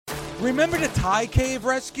Remember the Thai cave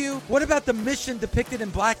rescue? What about the mission depicted in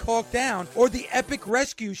Black Hawk Down or the epic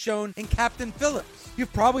rescue shown in Captain Phillips?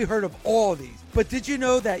 You've probably heard of all of these, but did you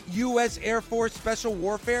know that U.S. Air Force Special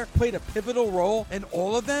Warfare played a pivotal role in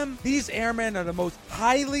all of them? These airmen are the most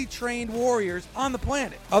highly trained warriors on the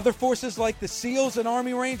planet. Other forces like the SEALs and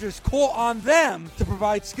Army Rangers call on them to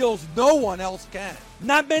provide skills no one else can.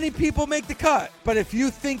 Not many people make the cut, but if you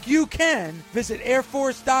think you can, visit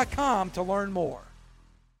airforce.com to learn more.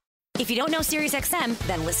 If you don't know SiriusXM,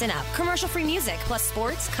 then listen up. Commercial-free music, plus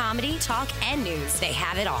sports, comedy, talk, and news. They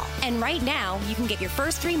have it all. And right now, you can get your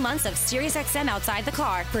first 3 months of SiriusXM outside the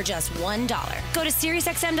car for just $1. Go to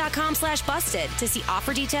SiriusXM.com/busted to see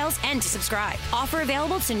offer details and to subscribe. Offer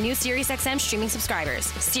available to new SiriusXM streaming subscribers.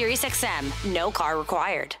 SiriusXM, no car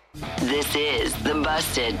required. This is the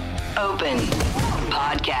Busted Open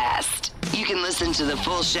Podcast. You can listen to the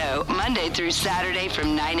full show Monday through Saturday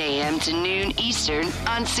from 9 a.m. to noon Eastern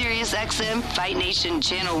on SiriusXM Fight Nation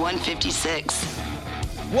Channel 156.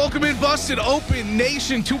 Welcome in, Busted Open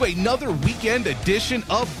Nation, to another weekend edition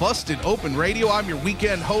of Busted Open Radio. I'm your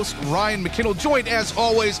weekend host, Ryan McKinnell, joined as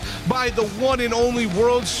always by the one and only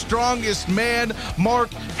world's strongest man,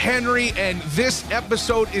 Mark Henry. And this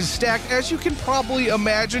episode is stacked, as you can probably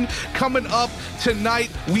imagine. Coming up tonight,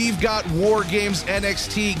 we've got War Games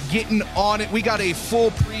NXT getting on it. We got a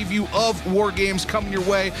full preview of War Games coming your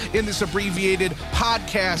way in this abbreviated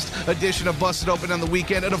podcast edition of Busted Open on the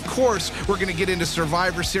weekend. And of course, we're going to get into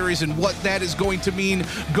Survivor Series and what that is going to mean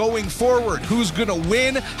going forward. Who's going to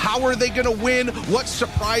win? How are they going to win? What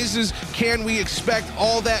surprises can we expect?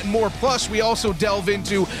 All that and more. Plus, we also delve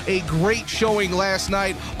into a great showing last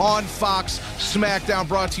night on Fox SmackDown,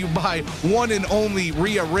 brought to you by one and only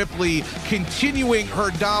Rhea Ripley, continuing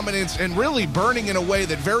her dominance and really burning in a way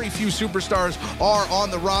that very few superstars are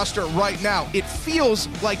on the roster right now. It feels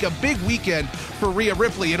like a big weekend for Rhea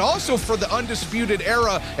Ripley and also for the Undisputed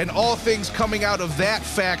Era and all things coming out of that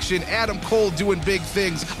faction. Adam Cole doing big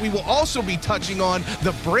things. We will also be touching on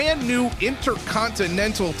the brand new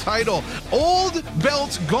Intercontinental title. Old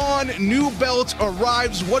belt gone, new belt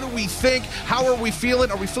arrives. What do we think? How are we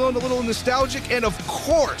feeling? Are we feeling a little nostalgic? And of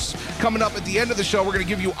course, coming up at the end of the show, we're going to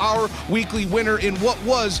give you our weekly winner in what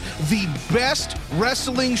was the best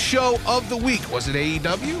wrestling show of the week. Was it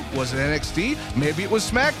AEW? Was it NXT? Maybe it was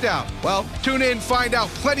SmackDown. Well, tune in, find out.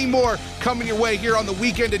 Plenty more coming your way here on the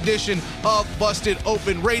weekend edition of Busted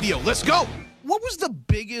Open Radio. Let's go. What was the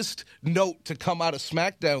biggest note to come out of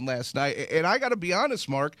SmackDown last night? And I got to be honest,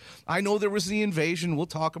 Mark, I know there was the invasion. We'll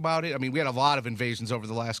talk about it. I mean, we had a lot of invasions over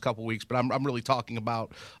the last couple weeks, but I'm really talking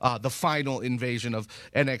about the final invasion of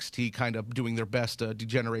NXT kind of doing their best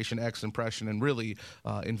Degeneration X impression and really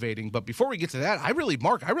invading. But before we get to that, I really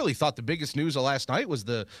thought the biggest news of last night was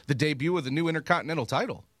the debut of the new Intercontinental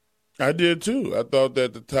title. I did too. I thought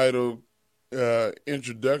that the title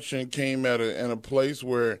introduction came in a place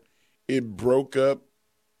where it broke up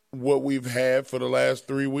what we've had for the last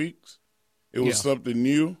 3 weeks. It was something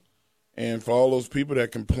new. And for all those people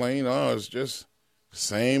that complain, it's just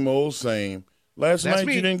same old same. Last night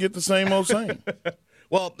you didn't get the same old same.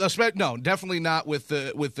 Well, no, definitely not with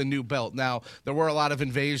the new belt. Now, there were a lot of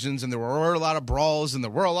invasions, and there were a lot of brawls, and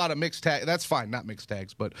there were a lot of mixed tags. That's fine, not mixed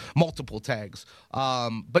tags, but multiple tags.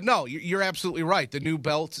 But no, you're absolutely right. The new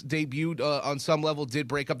belt debuted on some level, did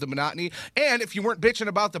break up the monotony. And if you weren't bitching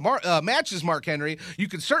about the matches, Mark Henry, you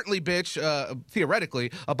could certainly bitch,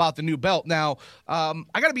 theoretically, about the new belt. Now, I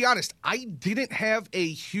got to be honest, I didn't have a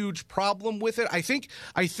huge problem with it. I think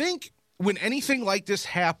when anything like this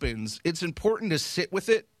happens, it's important to sit with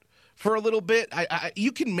it for a little bit.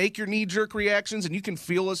 You can make your knee-jerk reactions, and you can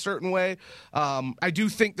feel a certain way. I do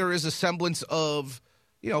think there is a semblance of,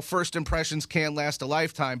 first impressions can last a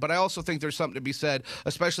lifetime, but I also think there's something to be said,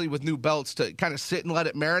 especially with new belts, to kind of sit and let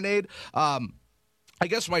it marinate. I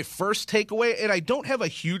guess my first takeaway, and I don't have a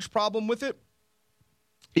huge problem with it,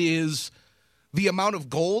 is the amount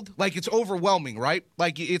of gold. Like, it's overwhelming, right?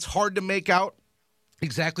 Like, it's hard to make out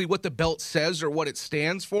exactly what the belt says or what it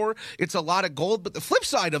stands for. It's a lot of gold, but the flip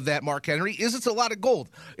side of that, Mark Henry, is it's a lot of gold.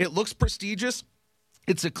 It looks prestigious.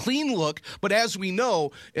 It's a clean look, but as we know,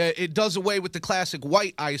 it does away with the classic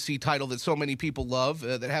white IC title that so many people love,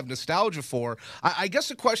 that have nostalgia for. I guess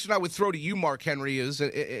the question I would throw to you, Mark Henry, is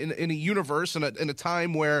in a universe, in a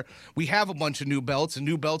time where we have a bunch of new belts, and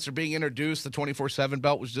new belts are being introduced. The 24/7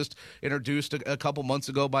 belt was just introduced a couple months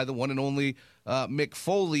ago by the one and only Mick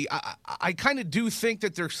Foley. I kind of do think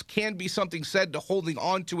that there can be something said to holding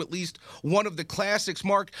on to at least one of the classics,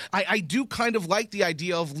 Mark. I do kind of like the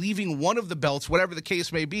idea of leaving one of the belts, whatever the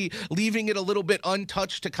case may be, leaving it a little bit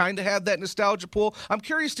untouched to kind of have that nostalgia pull. I'm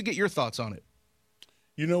curious to get your thoughts on it.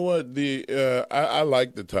 You know what? I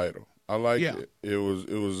like the title. I liked it. It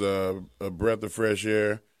was a breath of fresh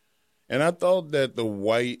air. And I thought that the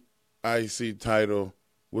white IC title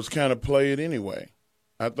was kind of played anyway.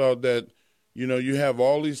 I thought that, you have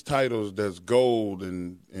all these titles that's gold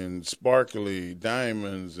and sparkly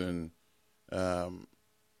diamonds, and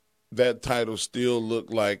that title still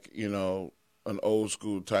looked like, an old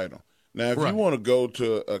school title. Now, if you want to go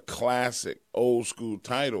to a classic old school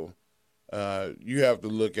title, you have to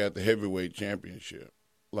look at the heavyweight championship.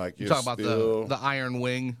 Like, you talk about the Iron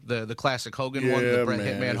Wing, the classic Hogan one, the Bret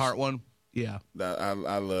Hitman Hart one. Yeah,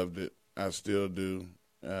 I loved it. I still do.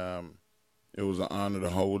 It was an honor to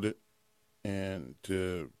hold it and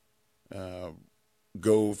to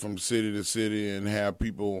go from city to city and have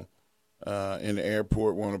people in the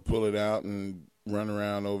airport want to pull it out and run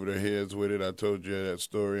around over their heads with it. I told you that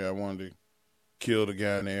story. I wanted to kill the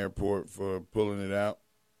guy in the airport for pulling it out.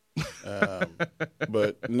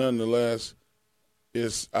 But nonetheless,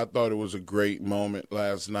 I thought it was a great moment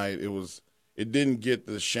last night. It didn't get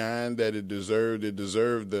the shine that it deserved. It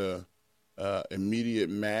deserved the immediate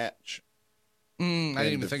match. I didn't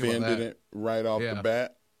even think about that. Defended it right off the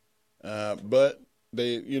bat. But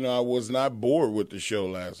I was not bored with the show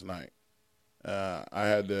last night. I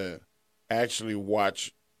had to actually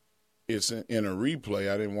watch it in a replay.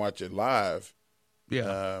 I didn't watch it live.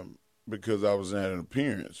 Yeah. Because I was at an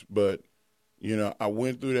appearance. But, I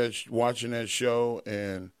went through watching that show,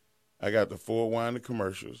 and I got the full wind of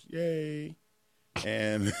commercials. Yay.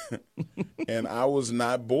 And and I was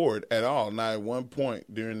not bored at all. Not at one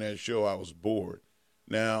point during that show I was bored.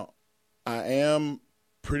 Now, I am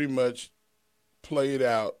pretty much played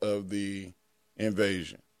out of the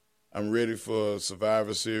invasion. I'm ready for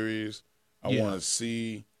Survivor Series. I want to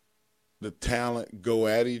see the talent go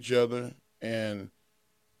at each other, and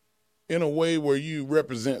in a way where you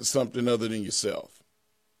represent something other than yourself.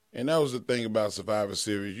 And that was the thing about Survivor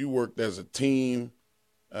Series. You worked as a team.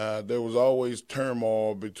 There was always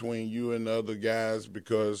turmoil between you and the other guys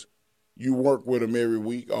because you work with them every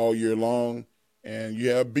week all year long, and you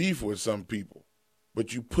have beef with some people.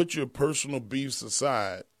 But you put your personal beefs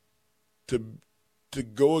aside to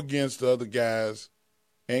go against the other guys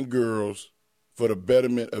and girls for the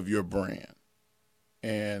betterment of your brand.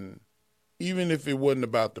 And even if it wasn't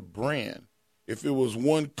about the brand, if it was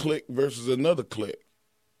one clique versus another clique,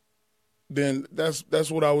 then that's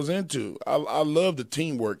what I was into. I love the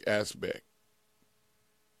teamwork aspect.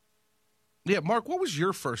 Yeah, Mark, what was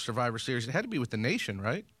your first Survivor Series? It had to be with the Nation,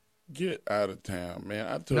 right? Get out of town, man.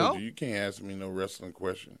 I told you can't ask me no wrestling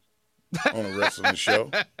questions on a wrestling show.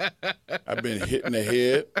 I've been hit in the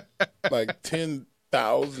head like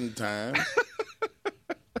 10,000 times.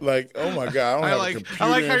 Like, oh, my God, I don't have a computer I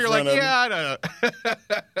like how you're like, yeah, I don't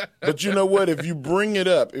know. But you know what? If you bring it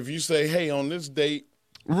up, if you say, hey, on this date,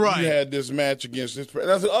 you had this match against this person.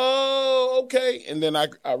 I said, oh, okay. And then I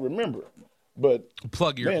remember it. But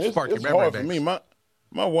plug your spark it's your memory hard banks. for me.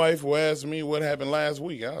 My wife will ask me what happened last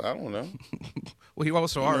week. I don't know. Well, you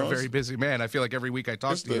also are a very busy man. I feel like every week I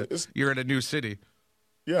talk to you, you're in a new city.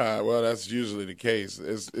 Yeah, well, that's usually the case.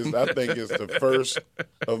 I think it's the first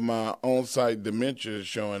of my on-site dementia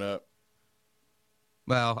showing up.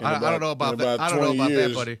 Well, I don't know about that. I don't know about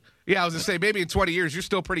that, buddy. Yeah, I was going to say, maybe in 20 years, you're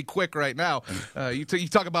still pretty quick right now. You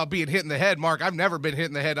talk about being hit in the head, Mark. I've never been hit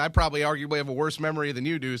in the head. I probably arguably have a worse memory than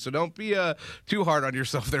you do, so don't be too hard on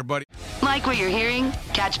yourself there, buddy. Like what you're hearing?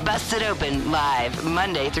 Catch Busted Open live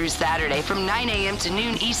Monday through Saturday from 9 a.m. to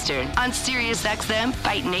noon Eastern on SiriusXM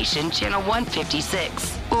Fight Nation Channel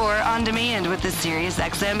 156 or on demand with the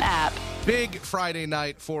SiriusXM app. Big Friday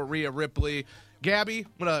night for Rhea Ripley. Gabby,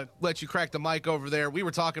 I'm going to let you crack the mic over there. We were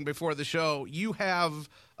talking before the show. You have,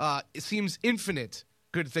 it seems, infinite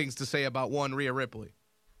good things to say about one Rhea Ripley.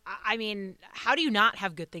 I mean, how do you not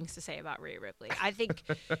have good things to say about Rhea Ripley? I think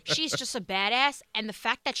she's just a badass, and the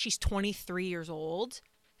fact that she's 23 years old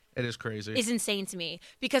it is crazy. Is insane to me.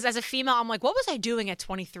 Because as a female, I'm like, what was I doing at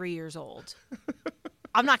 23 years old?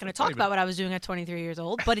 I'm not going to talk about what I was doing at 23 years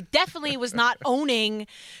old, but it definitely was not owning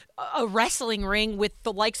a wrestling ring with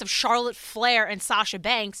the likes of Charlotte Flair and Sasha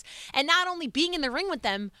Banks, and not only being in the ring with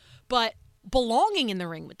them, but belonging in the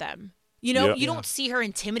ring with them. You know, you don't see her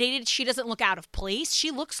intimidated. She doesn't look out of place.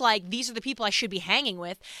 She looks like these are the people I should be hanging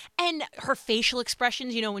with. And her facial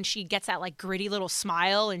expressions, you know, when she gets that like gritty little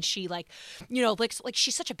smile and she like, you know, like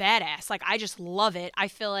she's such a badass. Like, I just love it. I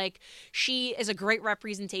feel like she is a great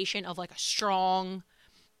representation of like a strong,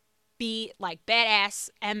 badass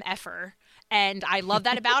MFer. And I love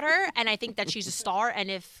that about her. And I think that she's a star.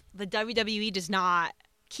 And if the WWE does not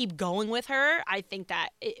keep going with her, I think that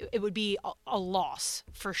it would be a loss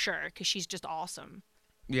for sure because she's just awesome.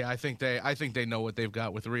 Yeah, I think they know what they've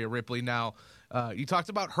got with Rhea Ripley now. You talked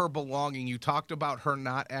about her belonging. You talked about her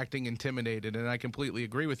not acting intimidated, and I completely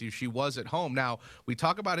agree with you. She was at home. Now, we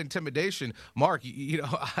talk about intimidation. Mark,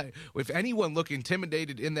 if anyone looked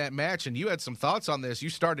intimidated in that match, and you had some thoughts on this, you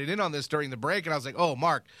started in on this during the break, and I was like, oh,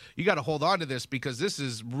 Mark, you got to hold on to this because this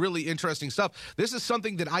is really interesting stuff. This is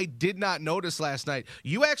something that I did not notice last night.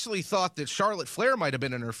 You actually thought that Charlotte Flair might have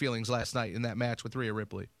been in her feelings last night in that match with Rhea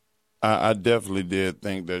Ripley. I definitely did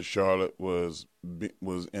think that Charlotte was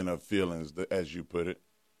in her feelings, as you put it.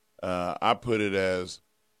 I put it as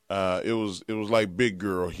it was like big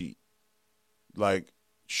girl heat. Like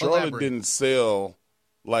Charlotte didn't sell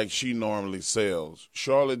like she normally sells.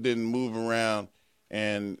 Charlotte didn't move around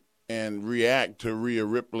and react to Rhea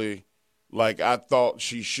Ripley like I thought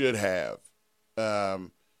she should have.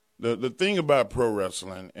 The thing about pro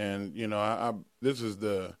wrestling, and this is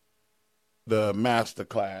the master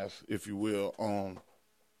class, if you will, on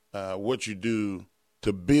what you do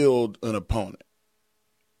to build an opponent.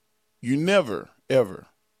 You never, ever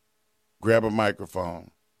grab a microphone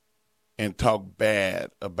and talk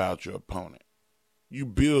bad about your opponent. You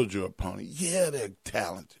build your opponent. Yeah, they're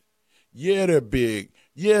talented. Yeah, they're big.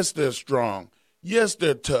 Yes, they're strong. Yes,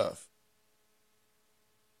 they're tough.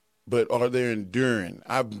 But are they enduring?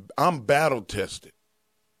 I'm battle tested.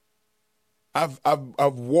 I've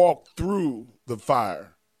walked through the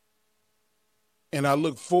fire, and I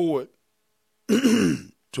look forward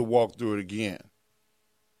to walk through it again.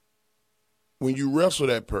 When you wrestle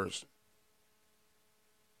that person,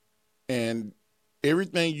 and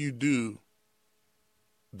everything you do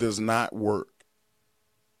does not work,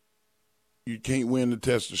 you can't win the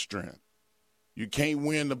test of strength. You can't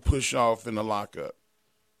win the push off and the lockup.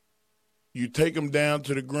 You take them down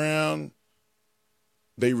to the ground,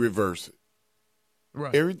 they reverse it.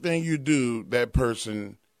 Right. Everything you do, that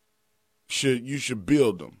person you should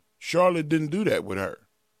build them. Charlotte didn't do that with her.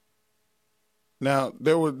 Now,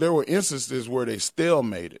 there were instances where they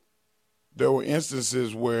stalemated. There were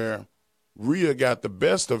instances where Rhea got the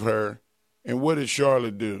best of her, and what did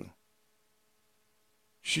Charlotte do?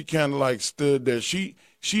 She kind of like stood there. She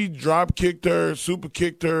drop kicked her, super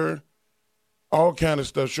kicked her, all kind of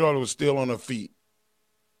stuff. Charlotte was still on her feet.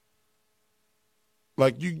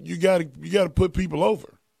 Like you got to put people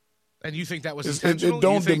over. And you think that was intentional? It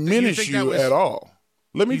don't diminish you at all.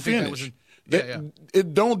 Let me finish.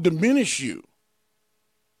 It don't diminish you.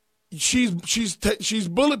 She's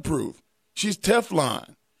bulletproof. She's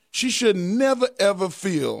Teflon. She should never ever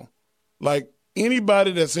feel like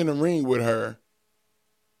anybody that's in the ring with her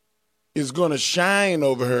is going to shine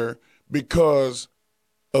over her because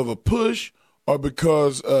of a push or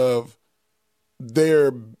because of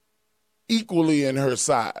their equally in her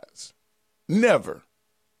size. Never.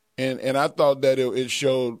 And I thought that it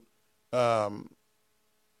showed a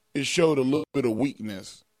little bit of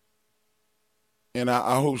weakness. And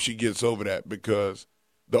I hope she gets over that, because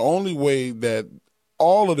the only way that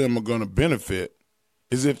all of them are going to benefit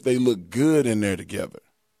is if they look good in there together.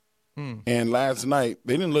 And last night,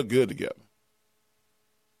 they didn't look good together.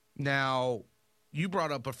 Now, you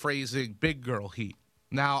brought up a phrasing, big girl heat.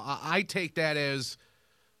 Now, I take that as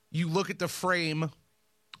you look at the frame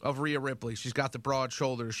of Rhea Ripley. She's got the broad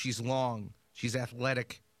shoulders. She's long. She's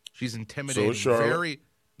athletic. She's intimidating. So is Charlotte.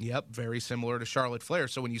 Very similar to Charlotte Flair.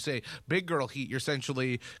 So when you say big girl heat, you're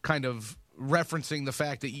essentially kind of referencing the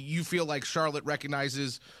fact that you feel like Charlotte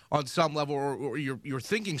recognizes on some level, or you're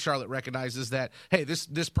thinking Charlotte recognizes that, hey,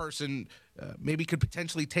 this person maybe could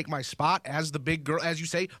potentially take my spot as the big girl, as you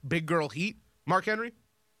say, big girl heat. Mark Henry?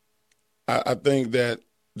 I think that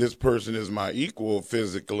this person is my equal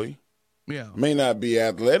physically. Yeah. May not be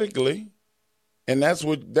athletically. And that's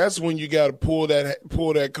when you got to pull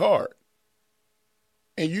that card.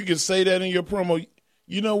 And you can say that in your promo.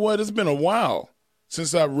 You know what? It's been a while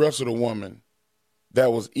since I wrestled a woman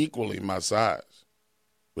that was equally my size.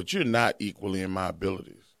 But you're not equally in my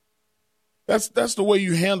abilities. That's the way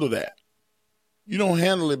you handle that. You don't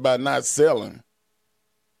handle it by not selling,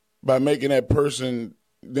 by making that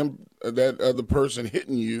other person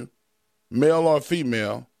hitting you, male or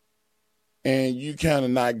female, and you kind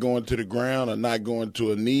of not going to the ground or not going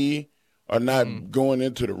to a knee or not going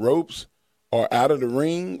into the ropes or out of the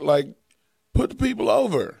ring. Like, put the people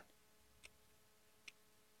over.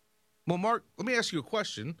 Well, Mark, let me ask you a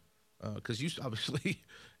question, because you obviously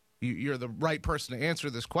you're the right person to answer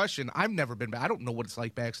this question. I've never been back. I don't know what it's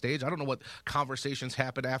like backstage. I don't know what conversations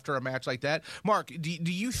happen after a match like that. Mark, do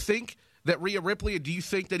you think that Rhea Ripley, do you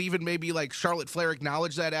think that even maybe like Charlotte Flair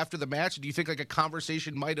acknowledged that after the match? Do you think like a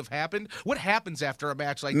conversation might have happened? What happens after a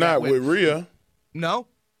match like that? Not with Rhea. No?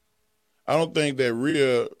 I don't think that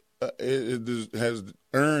Rhea has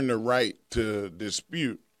earn the right to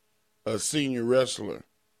dispute a senior wrestler.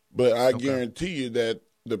 But I guarantee you that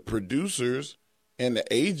the producers and the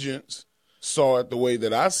agents saw it the way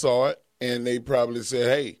that I saw it, and they probably said,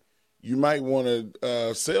 hey, you might want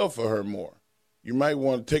to sell for her more. You might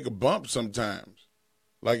want to take a bump sometimes.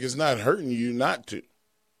 Like, it's not hurting you not to.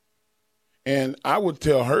 And I would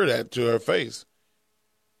tell her that to her face.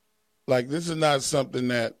 Like, this is not something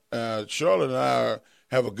that Charlotte and I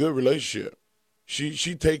have a good relationship.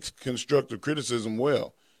 She takes constructive criticism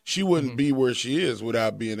well. She wouldn't be where she is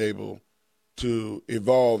without being able to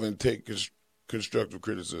evolve and take constructive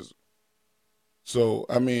criticism. So,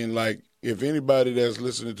 I mean, like, if anybody that's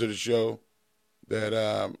listening to the show that,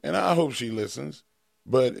 and I hope she listens,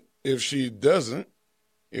 but if she doesn't,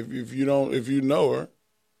 if you know her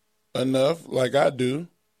enough, like I do,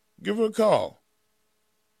 give her a call.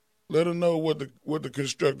 Let her know what the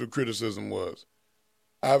constructive criticism was.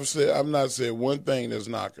 I've not said one thing that's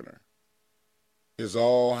knocking her. It's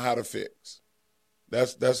all how to fix.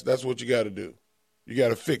 That's what you got to do. You got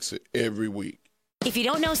to fix it every week. If you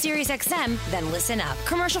don't know SiriusXM, then listen up.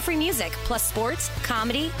 Commercial-free music, plus sports,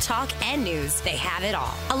 comedy, talk, and news. They have it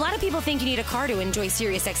all. A lot of people think you need a car to enjoy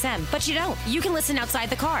SiriusXM, but you don't. You can listen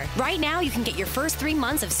outside the car. Right now, you can get your first 3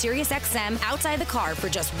 months of SiriusXM outside the car for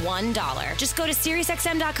just $1. Just go to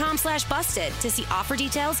SiriusXM.com/busted to see offer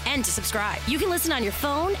details and to subscribe. You can listen on your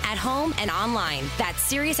phone, at home, and online. That's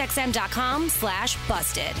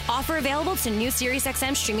SiriusXM.com/busted. Offer available to new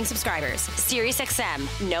SiriusXM streaming subscribers.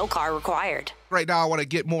 SiriusXM, no car required. Right now, I want to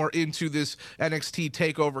get more into this NXT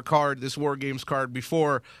TakeOver card, this War Games card,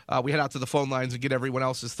 before we head out to the phone lines and get everyone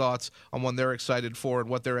else's thoughts on what they're excited for and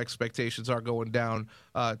what their expectations are going down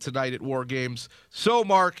tonight at War Games. So,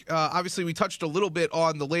 Mark, obviously we touched a little bit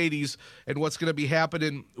on the ladies and what's going to be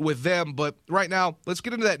happening with them, but right now, let's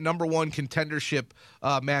get into that number one contendership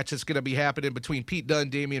match that's going to be happening between Pete Dunne,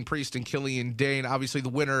 Damian Priest, and Killian Dane. Obviously, the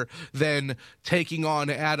winner then taking on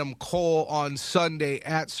Adam Cole on Sunday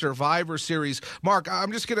at Survivor Series. Mark,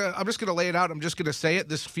 I'm just gonna lay it out. I'm just gonna say it.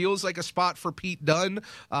 This feels like a spot for Pete Dunne.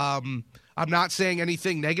 I'm not saying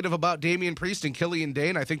anything negative about Damian Priest and Killian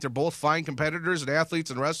Dane. I think they're both fine competitors and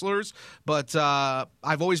athletes and wrestlers, but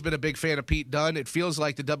I've always been a big fan of Pete Dunne. It feels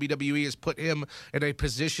like the WWE has put him in a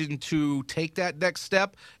position to take that next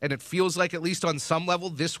step, and it feels like, at least on some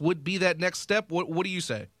level, this would be that next step. What do you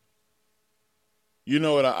say? You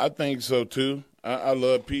know what? I think so, too. I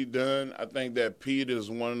love Pete Dunne. I think that Pete is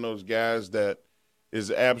one of those guys that is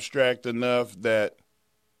abstract enough that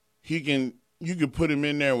you can put him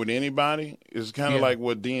in there with anybody. It's kind of like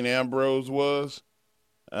what Dean Ambrose was.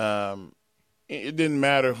 It didn't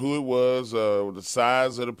matter who it was, the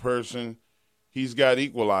size of the person. He's got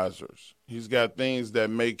equalizers. He's got things that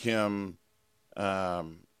make him a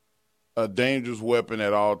dangerous weapon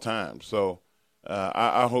at all times. So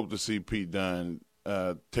I hope to see Pete Dunne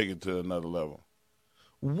take it to another level.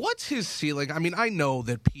 What's his ceiling? I mean, I know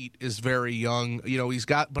that Pete is very young. You know,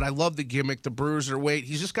 but I love the gimmick, the bruiser weight.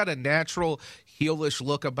 He's just got a natural heelish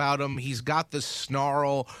look about him. He's got the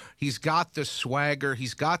snarl. He's got the swagger.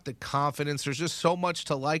 He's got the confidence. There's just so much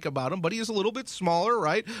to like about him, but he is a little bit smaller,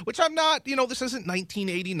 right? Which I'm not, this isn't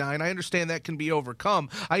 1989. I understand that can be overcome.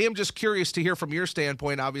 I am just curious to hear from your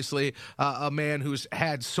standpoint, obviously, a man who's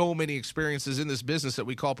had so many experiences in this business that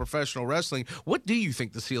we call professional wrestling. What do you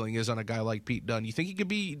think the ceiling is on a guy like Pete Dunne? You think he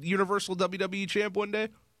could be Universal WWE champ one day?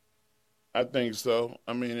 I think so.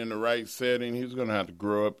 I mean, in the right setting, he's going to have to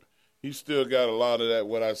grow up. He's still got a lot of that,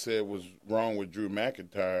 what I said was wrong with Drew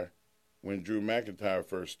McIntyre when Drew McIntyre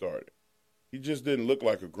first started. He just didn't look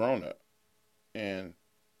like a grown-up. And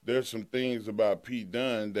there's some things about Pete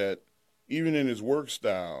Dunne that, even in his work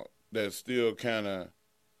style, that still kind of,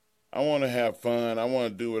 I want to have fun. I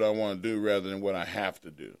want to do what I want to do rather than what I have to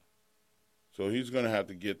do. So he's going to have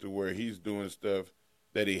to get to where he's doing stuff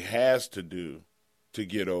that he has to do to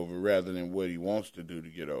get over rather than what he wants to do to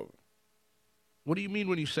get over. What do you mean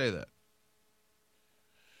when you say that?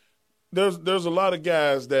 There's a lot of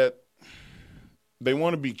guys that they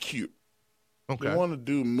want to be cute. Okay. They want to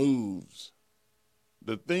do moves.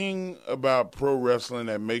 The thing about pro wrestling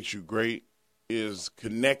that makes you great is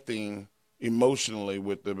connecting emotionally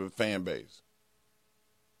with the fan base.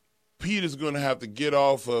 Pete is going to have to get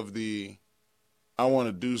off of I want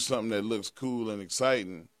to do something that looks cool and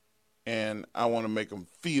exciting, and I want to make them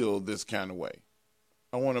feel this kind of way.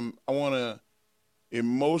 I want to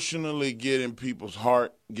emotionally get in people's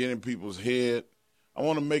heart, get in people's head. I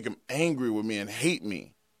want to make them angry with me and hate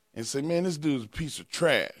me and say, man, this dude's a piece of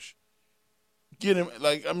trash. Get him,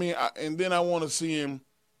 and then I want to see him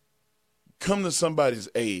come to somebody's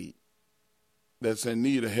aid that's in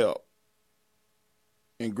need of help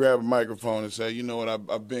and grab a microphone and say, you know what,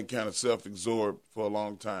 I've been kind of self-absorbed for a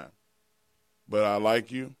long time, but I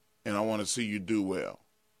like you and I want to see you do well.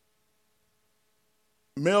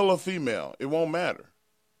 Male or female, it won't matter.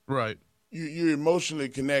 Right. You're emotionally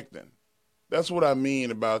connecting. That's what I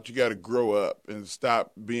mean about you got to grow up and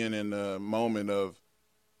stop being in the moment of,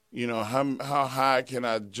 you know, how high can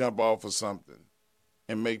I jump off of something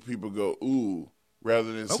and make people go, ooh,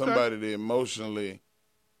 rather than somebody that emotionally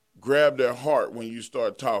grab their heart when you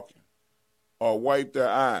start talking or wipe their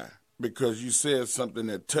eye because you said something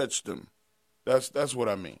that touched them. That's what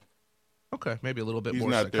I mean. Okay, maybe a little bit He's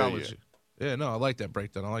more not psychology. Yeah, no, I like that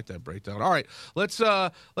breakdown. All right, let's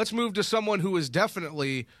move to someone who has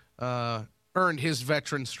definitely earned his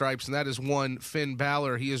veteran stripes, and that is one Finn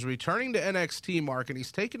Balor. He is returning to NXT, Mark, and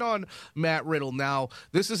he's taking on Matt Riddle. Now,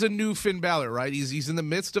 this is a new Finn Balor, right? He's in the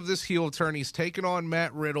midst of this heel turn. He's taking on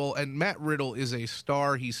Matt Riddle, and Matt Riddle is a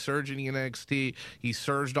star. He's surging in NXT. He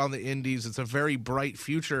surged on the Indies. It's a very bright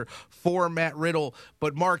future for Matt Riddle.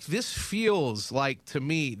 But, Mark, this feels like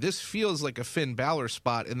a Finn Balor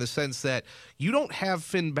spot in the sense that you don't have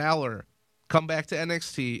Finn Balor come back to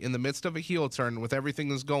NXT in the midst of a heel turn with everything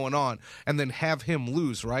that's going on, and then have him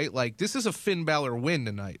lose, right? Like, this is a Finn Balor win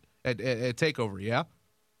tonight at TakeOver, yeah?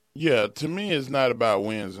 Yeah, to me, it's not about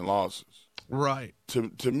wins and losses. Right.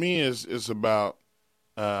 To me, it's about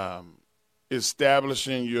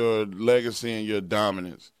establishing your legacy and your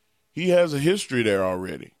dominance. He has a history there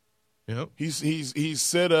already. Yep. He's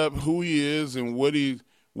set up who he is and what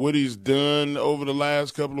he's done over the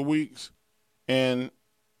last couple of weeks, and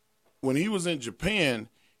when he was in Japan,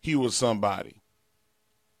 he was somebody.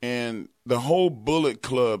 And the whole Bullet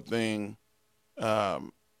Club thing,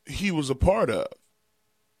 he was a part of.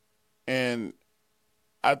 And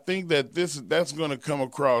I think that that's going to come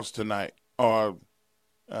across tonight. Or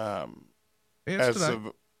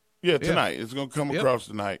tonight. Tonight. It's going to come across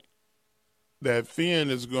tonight. That Finn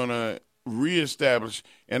is going to reestablish.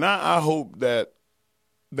 And I hope that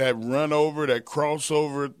run over, that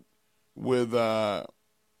crossover with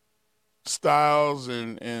Styles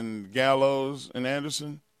and Gallows and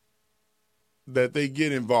Anderson, that they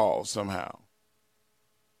get involved somehow.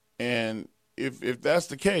 And if that's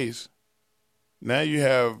the case, now you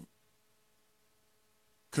have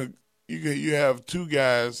two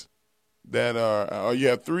guys that are, or you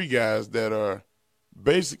have three guys that are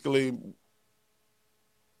basically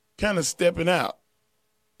kind of stepping out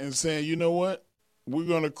and saying, you know what, we're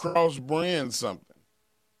going to cross-brand something.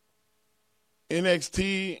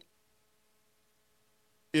 NXT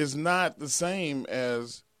is not the same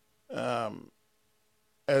as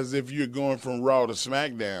if you're going from Raw to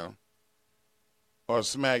SmackDown or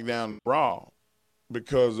SmackDown to Raw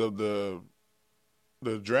because of the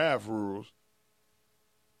draft rules.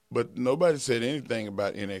 But nobody said anything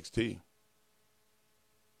about NXT.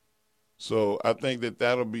 So I think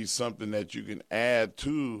that'll be something that you can add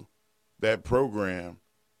to that program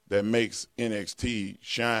that makes NXT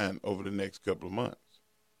shine over the next couple of months.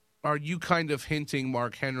 Are you kind of hinting,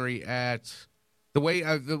 Mark Henry, at the way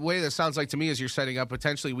that sounds like to me is you're setting up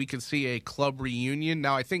potentially we could see a club reunion?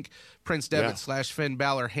 Now, I think Prince Devitt / Finn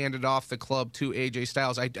Balor handed off the club to AJ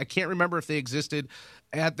Styles. I can't remember if they existed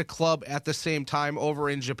at the club at the same time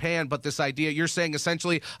over in Japan, but this idea, you're saying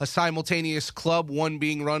essentially a simultaneous club, one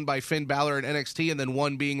being run by Finn Balor and NXT and then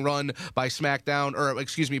one being run by SmackDown, or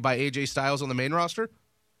excuse me, by AJ Styles on the main roster?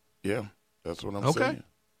 Yeah, that's what I'm saying.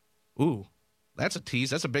 Ooh. That's a tease.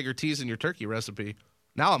 That's a bigger tease than your turkey recipe.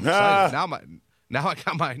 Now I'm excited. Now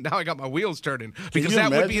I got my wheels turning because that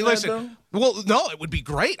would be well, no, it would be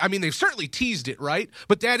great. I mean, they've certainly teased it, right?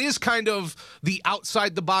 But that is kind of the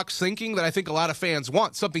outside the box thinking that I think a lot of fans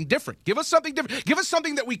want. Something different. Give us something different. Give us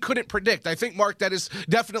something that we couldn't predict. I think, Mark, that is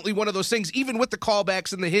definitely one of those things. Even with the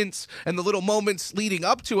callbacks and the hints and the little moments leading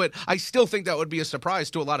up to it, I still think that would be a surprise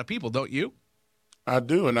to a lot of people, don't you? I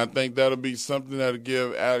do, and I think that'll be something that'll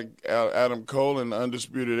give Adam Cole and the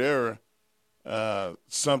Undisputed Era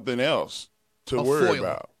something else to worry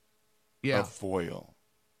about. Yeah. A foil,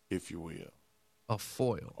 if you will. A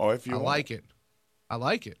foil. Or if you want. I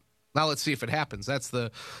like it. Now let's see if it happens. That's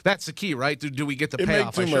the key, right? Do we get the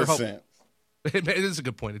payoff? It makes too much sense. It is a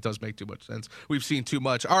good point. It does make too much sense. We've seen too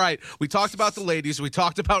much. All right, we talked about the ladies, we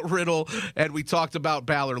talked about Riddle, and we talked about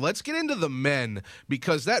Balor. Let's get into the men,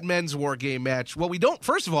 because that men's War Game match, well, we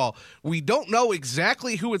don't know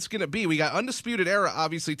exactly who it's going to be. We got Undisputed Era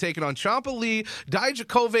obviously taking on Ciampa Lee,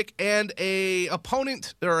 Dijakovic, and a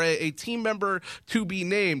opponent or a team member to be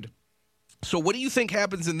named. So what do you think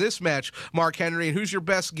happens in this match, Mark Henry, and who's your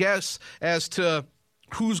best guess as to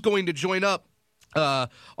who's going to join up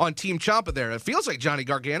on Team Ciampa there? It feels like Johnny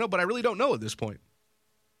Gargano, but I really don't know at this point.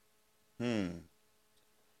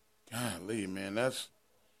 Golly, man, that's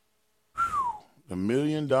the $1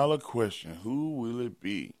 million question. Who will it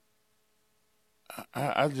be?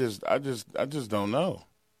 I just don't know.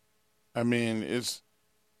 I mean,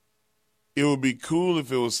 it would be cool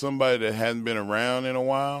if it was somebody that hadn't been around in a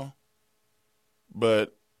while,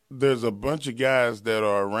 but there's a bunch of guys that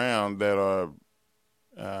are around that are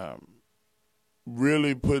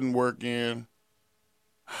really putting work in.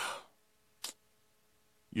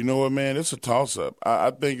 You know what, man? It's a toss-up.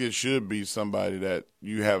 I think it should be somebody that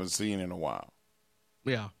you haven't seen in a while.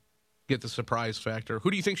 Yeah. Get the surprise factor.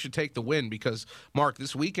 Who do you think should take the win? Because, Mark,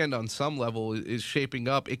 this weekend on some level is shaping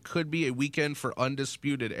up. It could be a weekend for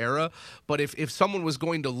Undisputed Era, but if someone was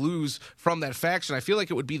going to lose from that faction, I feel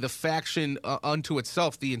like it would be the faction unto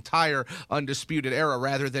itself, the entire Undisputed Era,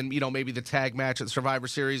 rather than, maybe the tag match at Survivor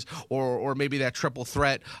Series or maybe that triple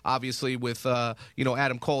threat, obviously, with,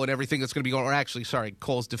 Adam Cole and everything that's going to be going, or actually, sorry,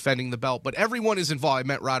 Cole's defending the belt, but everyone is involved. I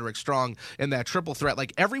meant Roderick Strong in that triple threat.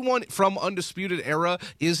 Like, everyone from Undisputed Era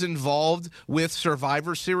is involved with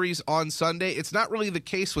Survivor Series on Sunday. It's not really the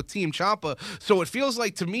case with Team Ciampa, so it feels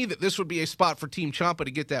like to me that this would be a spot for Team Ciampa to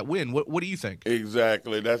get that win. What do you think?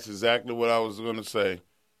 Exactly. That's exactly what I was going to say.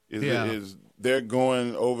 Is they're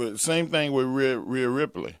going over same thing with Rhea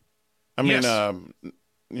Ripley. I mean,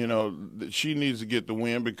 yes. She needs to get the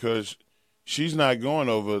win because she's not going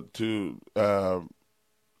over to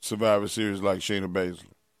Survivor Series like Shayna Baszler.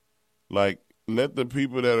 Like, let the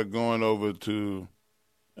people that are going over to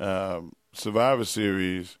Survivor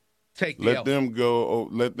Series, let them go.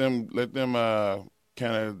 Let them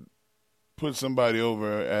kind of put somebody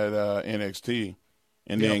over at NXT,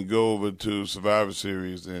 and then go over to Survivor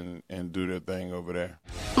Series and do their thing over there.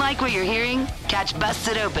 Like what you're hearing? Catch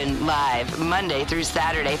Busted Open live Monday through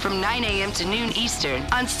Saturday from 9 a.m. to noon Eastern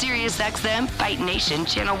on SiriusXM Fight Nation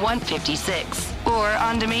Channel 156 or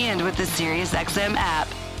on demand with the SiriusXM app.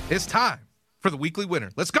 It's time for the weekly winner.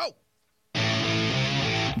 Let's go.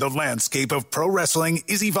 The landscape of pro wrestling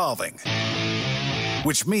is evolving,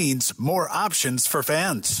 which means more options for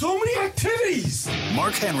fans. So many activities!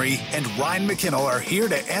 Mark Henry and Ryan McKinnell are here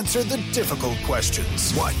to answer the difficult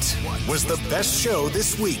questions. What was the best show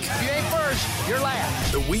this week? If you ain't first, you're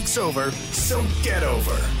last. The week's over, so get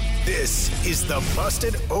over. This is the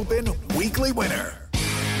Busted Open Weekly Winner.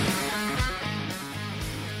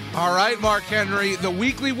 All right, Mark Henry, the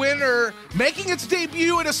weekly winner, making its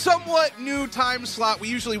debut in a somewhat new time slot. We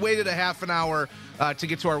usually waited a half an hour to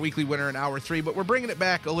get to our weekly winner in hour 3, but we're bringing it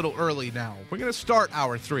back a little early now. We're going to start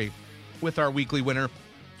hour 3 with our weekly winner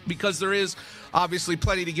because there is obviously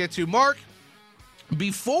plenty to get to. Mark,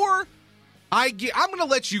 before I'm going to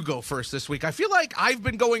let you go first this week. I feel like I've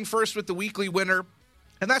been going first with the weekly winner,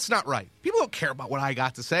 and that's not right. People don't care about what I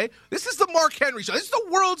got to say. This is the Mark Henry Show. This is the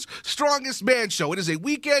world's strongest man show. It is a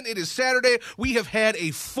weekend. It is Saturday. We have had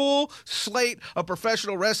a full slate of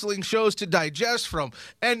professional wrestling shows to digest, from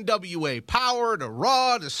NWA Power to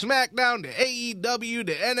Raw to SmackDown to AEW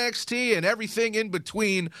to NXT and everything in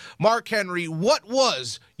between. Mark Henry, what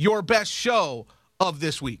was your best show of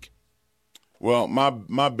this week? Well,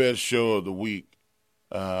 my best show of the week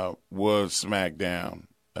was SmackDown.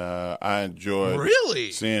 I enjoyed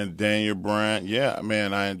seeing Daniel Bryan. Yeah,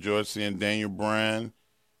 man, I enjoyed seeing Daniel Bryan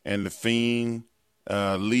and The Fiend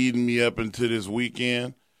leading me up into this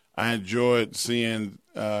weekend. I enjoyed seeing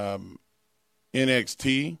NXT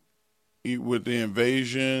with the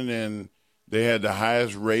Invasion, and they had the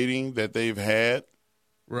highest rating that they've had,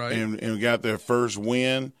 right? And got their first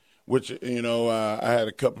win, which, I had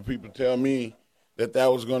a couple of people tell me that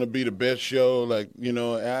was going to be the best show. Like,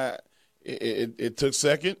 It took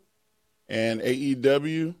second, and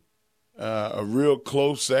AEW a real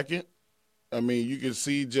close second. I mean, you can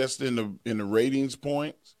see just in the ratings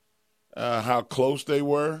points how close they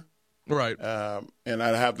were. Right. And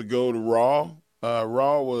I'd have to go to Raw.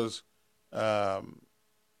 Raw was another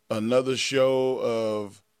show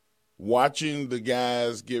of watching the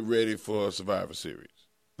guys get ready for a Survivor Series.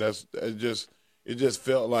 It just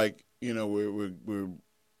felt like, we're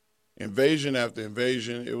invasion after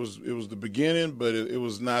invasion. It was the beginning, but it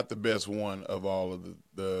was not the best one of all of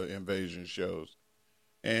the invasion shows.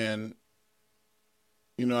 And,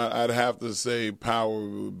 I'd have to say Power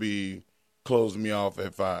would close me off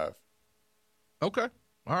at 5. Okay.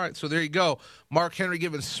 All right, so there you go. Mark Henry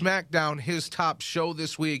giving SmackDown his top show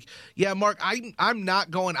this week. Yeah, Mark, I'm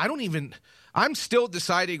not going. I'm still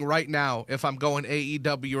deciding right now if I'm going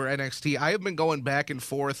AEW or NXT. I have been going back and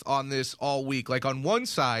forth on this all week. Like, on one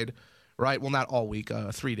side, right? Well, not all week,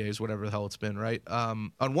 3 days, whatever the hell it's been, right?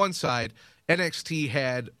 On one side, NXT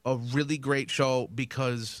had a really great show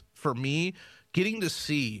because, for me, getting to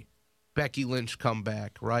see Becky Lynch come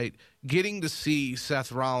back, right? Getting to see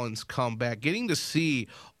Seth Rollins come back, getting to see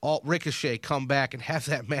Ricochet come back and have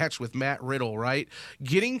that match with Matt Riddle, right?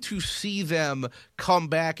 Getting to see them come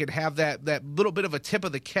back and have that little bit of a tip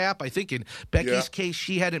of the cap. I think in Becky's case,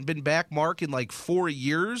 she hadn't been back, Mark, in like 4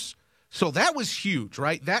 years. So that was huge,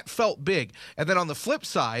 right? That felt big. And then on the flip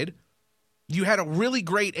side, you had a really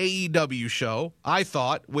great AEW show, I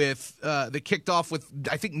thought, that kicked off with,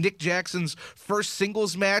 I think, Nick Jackson's first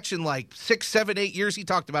singles match in like 6, 7, 8 years. He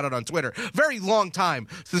talked about it on Twitter. Very long time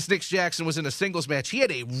since Nick Jackson was in a singles match. He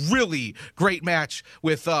had a really great match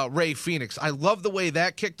with Rey Fenix. I love the way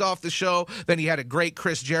that kicked off the show. Then he had a great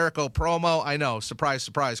Chris Jericho promo. I know, surprise,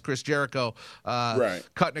 surprise, Chris Jericho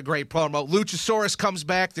cutting a great promo. Luchasaurus comes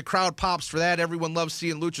back. The crowd pops for that. Everyone loves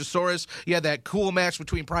seeing Luchasaurus. He had that cool match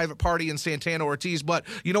between Private Party and Santana Ortiz, but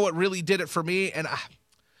you know what really did it for me? And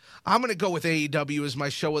I'm going to go with AEW as my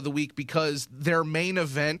show of the week because their main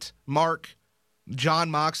event, Mark, Jon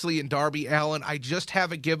Moxley and Darby Allin, I just have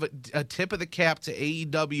to give a tip of the cap to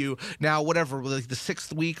AEW now, whatever, like the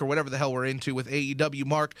 6th week or whatever the hell we're into with AEW,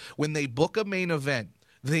 Mark, when they book a main event,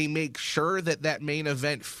 they make sure that main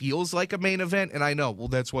event feels like a main event. And I know, well,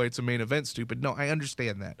 that's why it's a main event, stupid. No, I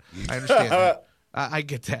understand that. That. I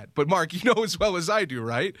get that. But, Mark, you know as well as I do,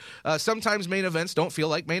 right? Sometimes main events don't feel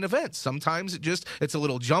like main events. Sometimes it's a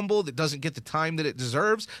little jumbled. It doesn't get the time that it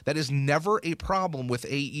deserves. That is never a problem with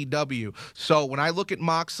AEW. So when I look at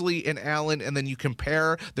Moxley and Allen and then you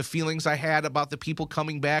compare the feelings I had about the people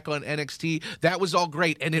coming back on NXT, that was all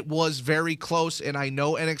great. And it was very close. And I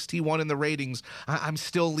know NXT won in the ratings. I'm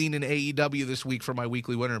still leaning AEW this week for my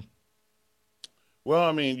weekly winner. Well,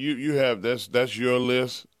 I mean, you have that's your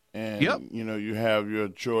list. And, you know, you have your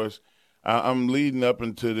choice. I'm leading up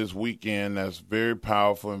into this weekend that's very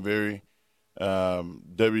powerful and very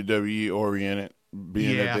WWE-oriented,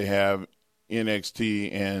 being that they have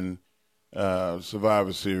NXT and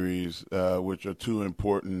Survivor Series, which are 2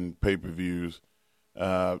 important pay-per-views.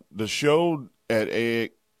 The show at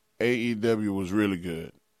AEW was really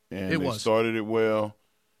good. And they started it well.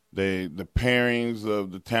 The pairings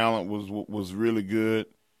of the talent was really good,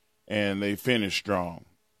 and they finished strong.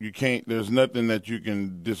 There's nothing that you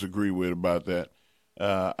can disagree with about that.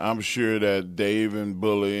 I'm sure that Dave and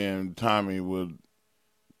Bully and Tommy would,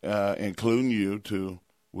 including you two,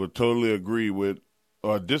 would totally agree with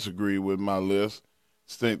or disagree with my list,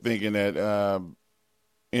 thinking that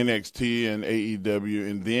NXT and AEW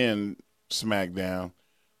and then SmackDown.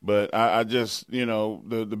 But I just, you know,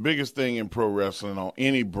 the biggest thing in pro wrestling on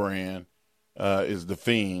any brand is The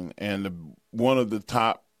Fiend, and one of the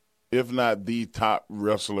top, if not the top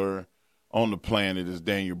wrestler on the planet is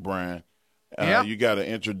Daniel Bryan. You got an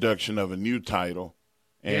introduction of a new title,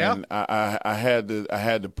 and I had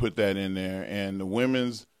to put that in there. And the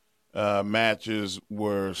women's matches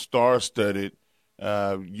were star-studded.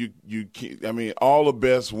 I mean, all the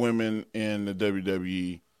best women in the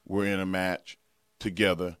WWE were in a match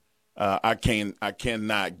together. I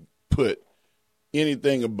cannot put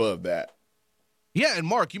anything above that. Yeah, and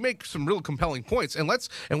Mark, you make some real compelling points. And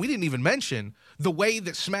we didn't even mention the way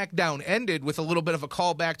that SmackDown ended with a little bit of a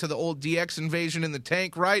callback to the old DX invasion in the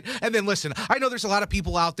tank, right? And then listen, I know there's a lot of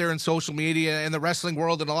people out there in social media and the wrestling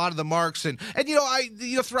world and a lot of the marks, and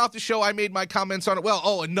throughout the show I made my comments on it.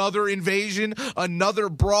 Well, another invasion, another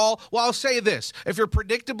brawl. Well, I'll say this: if you're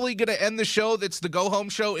predictably going to end the show that's the go-home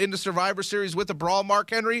show into Survivor Series with a brawl, Mark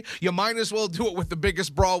Henry, you might as well do it with the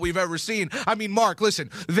biggest brawl we've ever seen. I mean, Mark, listen,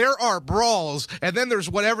 there are brawls. And then there's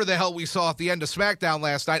whatever the hell we saw at the end of SmackDown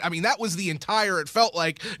last night. I mean, that was the entire, it felt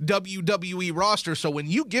like, WWE roster. So when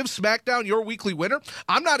you give SmackDown your weekly winner,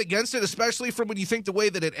 I'm not against it, especially from when you think the way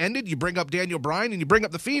that it ended. You bring up Daniel Bryan and you bring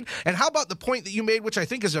up The Fiend. And how about the point that you made, which I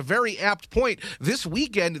think is a very apt point? This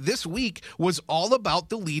week was all about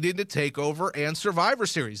the lead-in to TakeOver and Survivor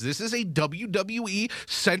Series. This is a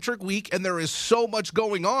WWE-centric week, and there is so much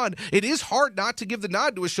going on. It is hard not to give the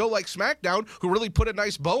nod to a show like SmackDown, who really put a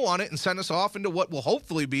nice bow on it and sent us off into what will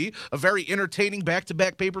hopefully be a very entertaining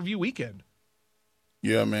back-to-back pay-per-view weekend.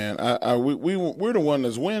 Yeah, man. We're the one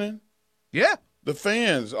that's winning. Yeah. The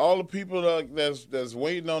fans, all the people that's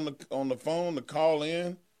waiting on the phone to call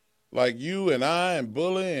in, like you and I and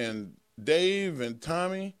Bully and Dave and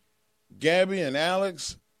Tommy, Gabby and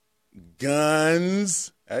Alex,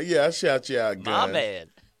 Guns. I shout you out, Guns. My bad.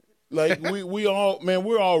 Like we all, man,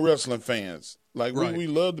 we're all wrestling fans. Like we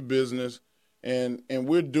love the business. And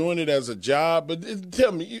we're doing it as a job, but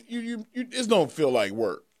tell me, you it don't feel like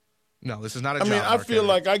work. No, this is not a job. I mean, I feel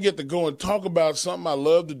like I get to go and talk about something I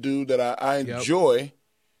love to do, that I enjoy,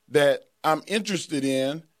 that I'm interested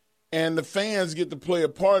in, and the fans get to play a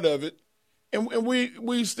part of it. And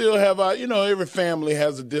we still have our, every family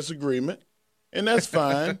has a disagreement, and that's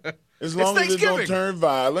fine as long as it don't turn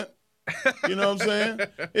violent. You know what I'm saying?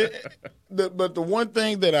 But the one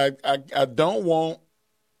thing that I don't want,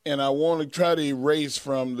 and I want to try to erase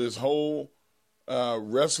from this whole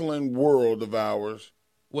wrestling world of ours,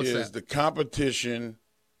 is the competition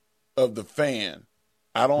of the fan.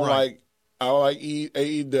 I like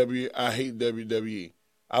AEW. I hate WWE.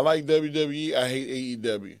 I like WWE. I hate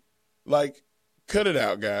AEW. Like, cut it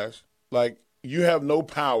out, guys. Like, you have no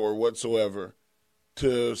power whatsoever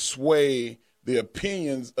to sway the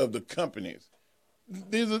opinions of the companies.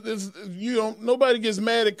 Nobody gets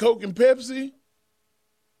mad at Coke and Pepsi.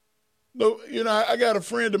 No, I got a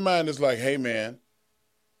friend of mine that's like, hey, man,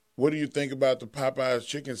 what do you think about the Popeyes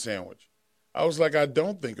chicken sandwich? I was like, I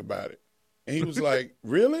don't think about it. And he was like,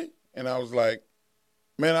 really? And I was like,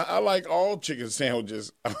 man, I like all chicken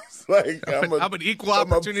sandwiches. I was like, I'm an equal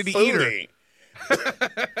opportunity eater.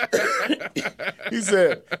 He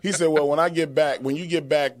said, well, when you get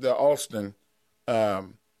back to Austin,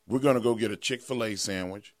 we're going to go get a Chick-fil-A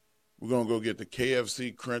sandwich. We're going to go get the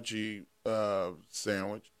KFC crunchy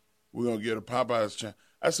sandwich. We're going to get a Popeyes.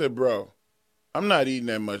 I said, bro, I'm not eating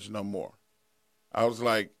that much no more. I was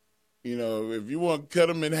like, if you want to cut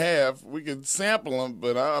them in half, we can sample them,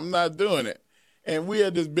 but I'm not doing it. And we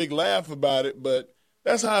had this big laugh about it, but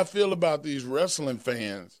that's how I feel about these wrestling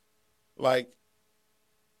fans. Like,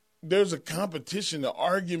 there's a competition, the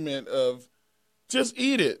argument of just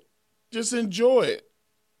eat it. Just enjoy it.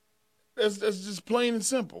 That's just plain and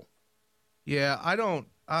simple. Yeah,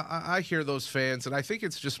 I hear those fans, and I think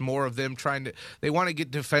it's just more of them they want to get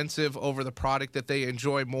defensive over the product that they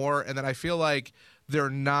enjoy more, and then I feel like they're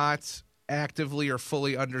not actively or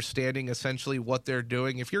fully understanding essentially what they're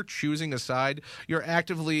doing. If you're choosing a side, you're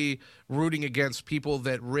actively rooting against people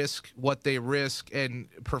that risk what they risk and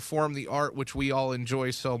perform the art which we all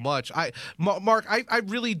enjoy so much. Mark, I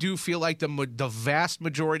really do feel like the vast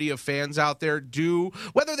majority of fans out there do,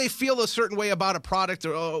 whether they feel a certain way about a product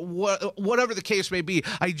or whatever the case may be,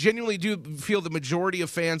 I genuinely do feel the majority of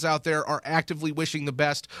fans out there are actively wishing the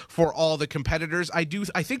best for all the competitors. I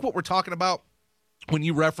think what we're talking about when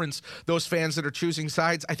you reference those fans that are choosing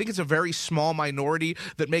sides, I think it's a very small minority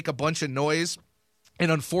that make a bunch of noise. And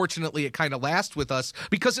unfortunately, it kind of lasts with us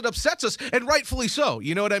because it upsets us, and rightfully so.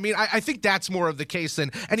 You know what I mean? I think that's more of the case than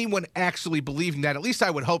anyone actually believing that. At least I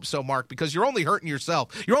would hope so, Mark, because you're only hurting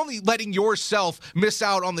yourself. You're only letting yourself miss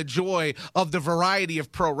out on the joy of the variety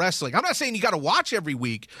of pro wrestling. I'm not saying you got to watch every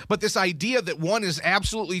week, but this idea that one is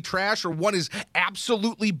absolutely trash or one is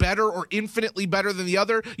absolutely better or infinitely better than the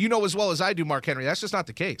other, you know as well as I do, Mark Henry, that's just not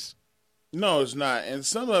the case. No, it's not. And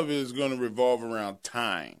some of it is going to revolve around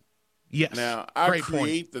time. Yes. Now, I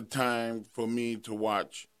create the time for me to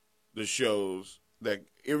watch the shows, that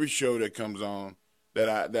every show that comes on that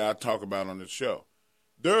I talk about on the show.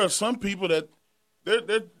 There are some people that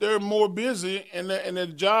they're more busy and their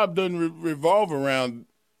job doesn't revolve around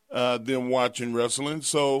them watching wrestling.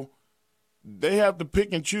 So they have to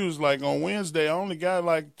pick and choose. Like on Wednesday, I only got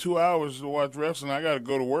like 2 hours to watch wrestling. I got to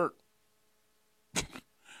go to work.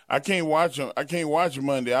 I can't watch them. I can't watch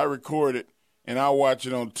Monday. I record it. And I'll watch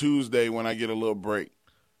it on Tuesday when I get a little break.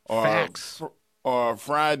 Facts. Or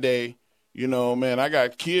Friday, man, I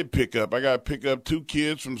got kid pickup. I got to pick up 2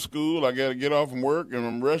 kids from school. I got to get off from work, and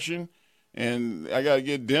I'm rushing. And I got to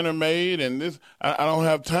get dinner made. And this, I don't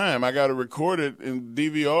have time. I got to record it and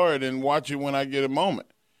DVR it and watch it when I get a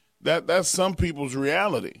moment. That's some people's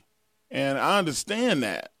reality. And I understand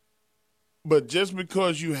that. But just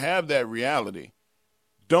because you have that reality,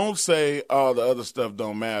 don't say, oh, the other stuff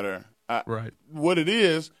don't matter. Right. What it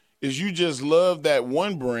is you just love that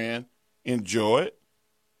one brand, enjoy it,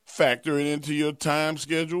 factor it into your time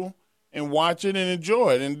schedule, and watch it and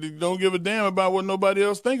enjoy it, and don't give a damn about what nobody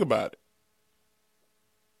else think about it.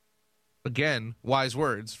 Again, wise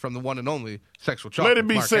words from the one and only Sexual Chocolate. Let it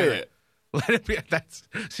be Mark said. Henry. Let it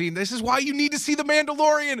be. This is why you need to see The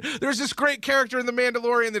Mandalorian. There's this great character in The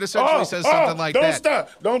Mandalorian that essentially says something like that. Don't stop.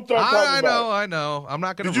 Don't talk about it. I know. I'm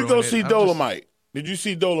not going to Did you go see Dolomite? Did you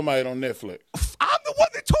see Dolomite on Netflix? I'm the one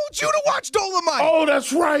that told you to watch Dolomite. Oh,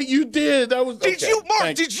 that's right. You did. That was. Did you,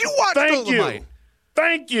 Mark? Did you watch Dolomite?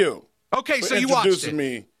 Thank you. Okay, so you watched it.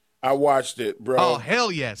 Me, I watched it, bro. Oh,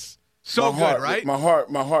 hell yes. So good, right? My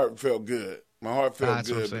heart felt good. My heart felt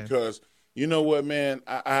good because you know what, man?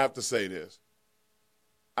 I have to say this.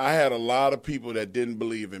 I had a lot of people that didn't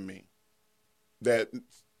believe in me, that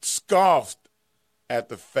scoffed at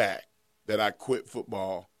the fact that I quit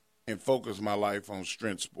football and focus my life on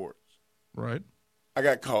strength sports. Right. I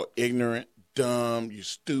got called ignorant, dumb, you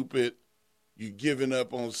stupid, you giving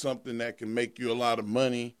up on something that can make you a lot of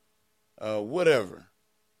money. whatever.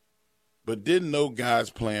 But didn't know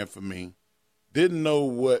God's plan for me. Didn't know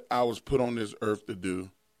what I was put on this earth to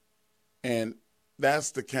do. And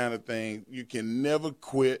that's the kind of thing you can never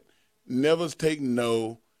quit, never take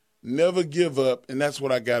no, never give up. And that's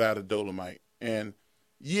what I got out of Dolomite. And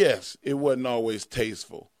yes, it wasn't always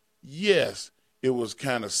tasteful. Yes, it was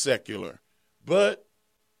kind of secular. But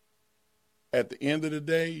at the end of the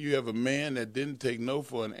day, you have a man that didn't take no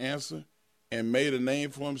for an answer and made a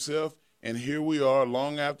name for himself. And here we are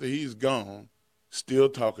long after he's gone, still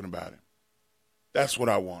talking about him. That's what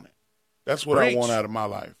I wanted. That's what I want out of my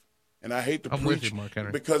life. And I hate to preach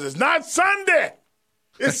because it's not Sunday.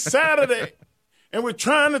 It's Saturday. And we're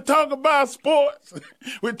trying to talk about sports.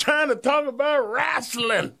 We're trying to talk about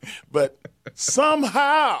wrestling. But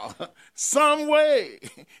somehow, some way,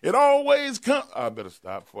 it always comes. I better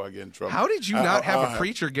stop before I get in trouble. How did you not have a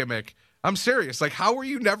preacher gimmick? I'm serious. Like, how were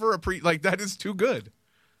you never a preacher? Like, that is too good.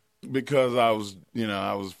 Because I was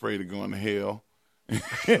afraid of going to hell.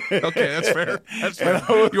 Okay, that's fair. That's fair.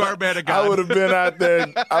 You are a man of God. I would have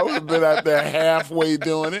been out there halfway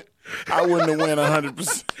doing it. I wouldn't have went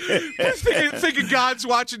 100%. Thinking God's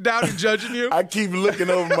watching down and judging you? I keep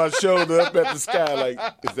looking over my shoulder up at the sky like,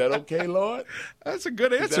 is that okay, Lord? That's a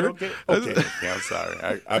good answer. Okay? Okay, I'm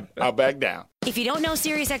sorry. I'll back down. If you don't know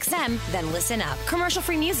SiriusXM, then listen up.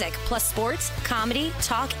 Commercial-free music, plus sports, comedy,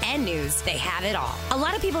 talk, and news. They have it all. A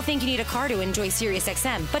lot of people think you need a car to enjoy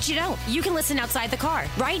SiriusXM, but you don't. You can listen outside the car.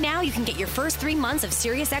 Right now, you can get your first 3 months of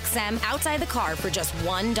SiriusXM outside the car for just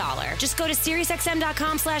 $1. Just go to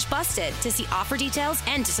SiriusXM.com/busted to see offer details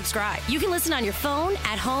and to subscribe. You can listen on your phone,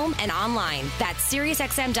 at home, and online. That's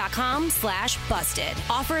SiriusXM.com/busted.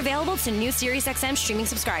 Offer available to new SiriusXM streaming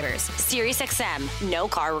subscribers. SiriusXM, no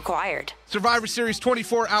car required. Survivor Series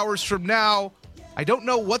 24 hours from now. I don't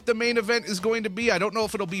know what the main event is going to be. I don't know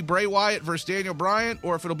if it'll be Bray Wyatt versus Daniel Bryan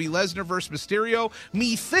or if it'll be Lesnar versus Mysterio.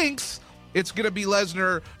 Methinks it's going to be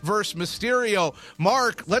Lesnar versus Mysterio.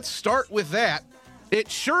 Mark, let's start with that. It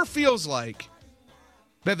sure feels like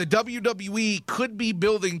that the WWE could be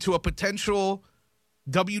building to a potential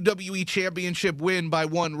WWE Championship win by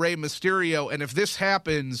one Rey Mysterio. And if this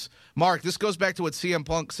happens, Mark, this goes back to what CM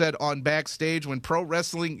Punk said on Backstage. When pro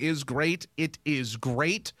wrestling is great, it is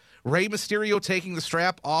great. Rey Mysterio taking the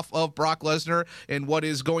strap off of Brock Lesnar in what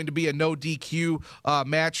is going to be a no DQ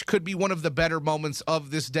match could be one of the better moments of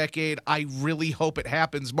this decade. I really hope it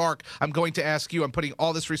happens. Mark, I'm going to ask you, I'm putting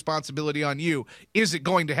all this responsibility on you. Is it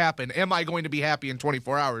going to happen? Am I going to be happy in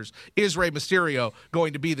 24 hours? Is Rey Mysterio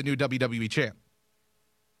going to be the new WWE champ?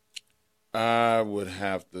 I would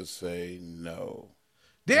have to say no.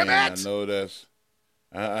 Damn and it!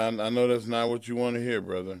 I know that's not what you want to hear,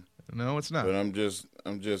 brother. No, it's not. But I'm just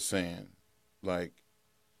saying, like,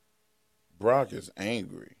 Brock is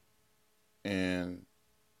angry, and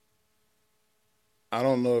I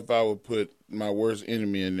don't know if I would put my worst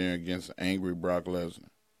enemy in there against angry Brock Lesnar.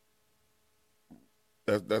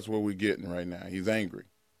 That's what we're getting right now. He's angry.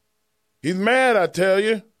 He's mad, I tell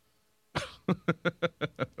you.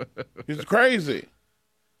 He's crazy.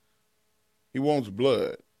 He wants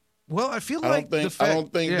blood. Well, I feel I like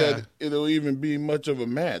don't think that it'll even be much of a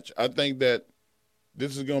match. I think that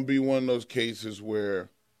this is going to be one of those cases where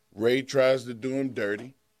Ray tries to do him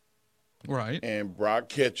dirty, right? And Brock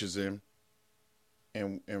catches him,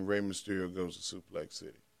 and Rey Mysterio goes to Suplex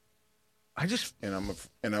City. I'm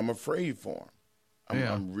afraid for him.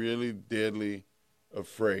 I'm really deadly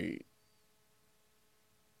afraid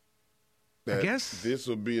that this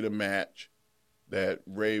will be the match that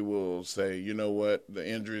Ray will say, you know what, the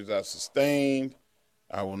injuries I sustained,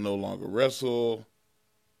 I will no longer wrestle.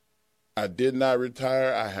 I did not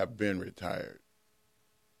retire. I have been retired.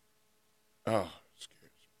 Oh, it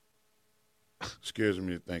scares me. Scares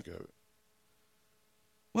me to think of it.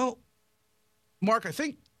 Well, Mark, I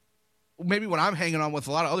think maybe what I'm hanging on with,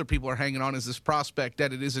 a lot of other people are hanging on, is this prospect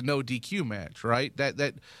that it is a no DQ match, right?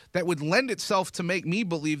 That would lend itself to make me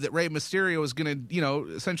believe that Rey Mysterio is going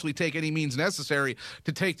to, essentially take any means necessary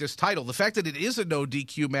to take this title. The fact that it is a no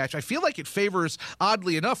DQ match, I feel like it favors,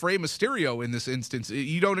 oddly enough, Rey Mysterio in this instance.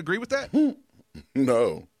 You don't agree with that?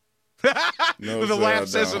 No. No, the laugh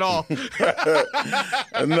says it all.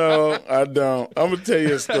 No, I don't. I'm gonna tell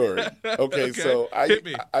you a story. Okay. So I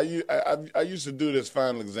used to do this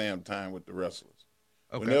final exam time with the wrestlers.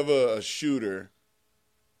 Okay. Whenever a shooter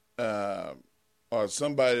or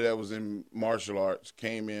somebody that was in martial arts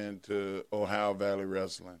came into Ohio Valley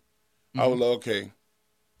Wrestling, I was like, okay,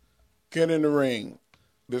 get in the ring.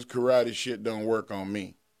 This karate shit don't work on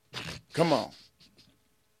me. Come on.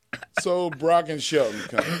 So Brock and Shelton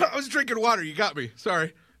come. I was drinking water. You got me.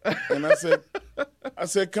 Sorry. And I said,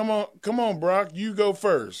 come on, Brock, you go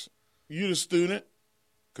first. you the student,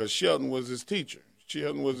 because Shelton was his teacher.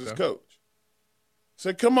 Shelton was his coach.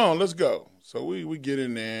 Said, come on, let's go. So we get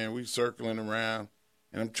in there, and we circling around,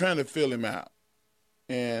 and I'm trying to feel him out.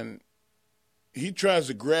 And he tries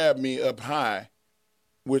to grab me up high,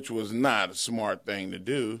 which was not a smart thing to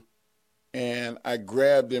do. And I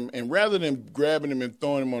grabbed him, and rather than grabbing him and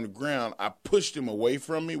throwing him on the ground, I pushed him away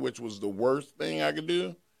from me, which was the worst thing I could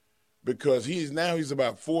do, because he's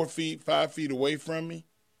about 4 feet, 5 feet away from me.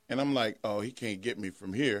 And I'm like, oh, he can't get me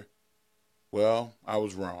from here. Well, I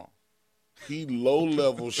was wrong. He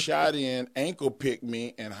low-level shot in, ankle picked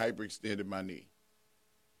me, and hyperextended my knee.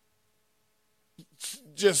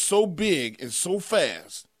 Just so big and so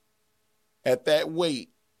fast at that weight,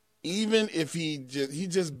 even if he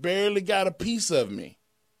just barely got a piece of me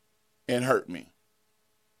and hurt me.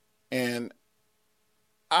 And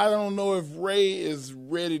I don't know if Ray is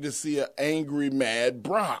ready to see an angry, mad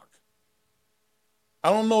Brock. I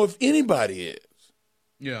don't know if anybody is.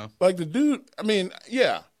 Yeah. Like the dude, I mean,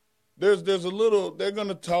 yeah. There's a little, they're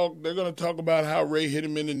gonna talk about how Ray hit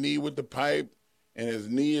him in the knee with the pipe and his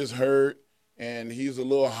knee is hurt and he's a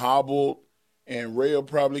little hobbled and Ray will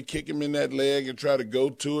probably kick him in that leg and try to go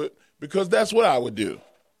to it, because that's what I would do.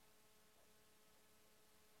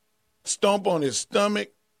 Stomp on his stomach.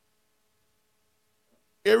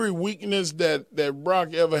 Every weakness that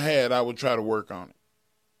Brock ever had, I would try to work on it.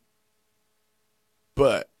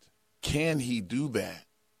 But can he do that?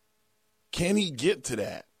 Can he get to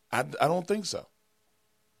that? I don't think so.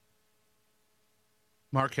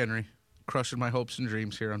 Mark Henry, crushing my hopes and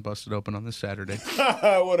dreams here on Busted Open on this Saturday.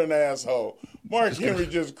 What an asshole. Mark Henry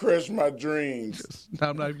just crushed my dreams.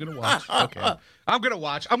 I'm not even going to watch. Okay. I'm going to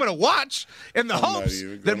watch. I'm going to watch in the hopes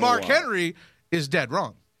that Mark Henry is dead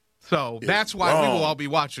wrong. So that's why we will all be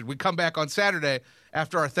watching. We come back on Saturday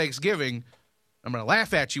after our Thanksgiving. I'm going to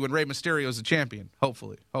laugh at you when Rey Mysterio is the champion.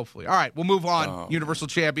 Hopefully. All right, we'll move on. Universal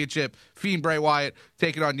Championship. Fiend Bray Wyatt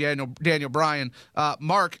taking on Daniel Bryan.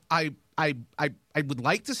 Mark, I would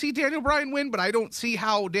like to see Daniel Bryan win, but I don't see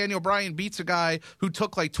how Daniel Bryan beats a guy who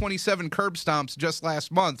took like 27 curb stomps just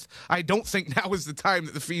last month. I don't think now is the time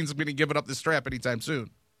that the Fiend's going to give it up the strap anytime soon.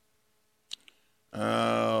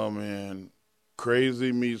 Oh, man.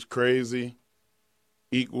 Crazy meets crazy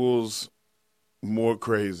equals more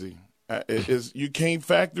crazy. You can't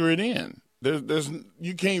factor it in.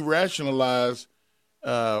 You can't rationalize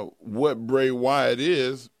what Bray Wyatt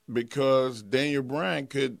is, because Daniel Bryan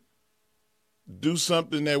could do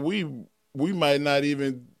something that we might not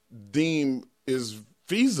even deem is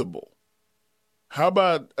feasible. How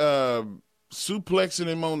about suplexing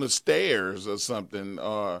him on the stairs or something?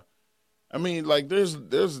 I mean, like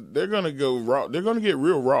they're gonna go raw. They're gonna get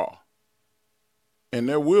real raw, and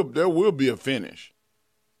there will be a finish.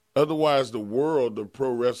 Otherwise, the world of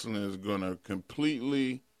pro wrestling is going to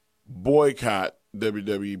completely boycott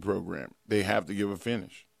WWE program. They have to give a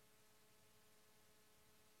finish.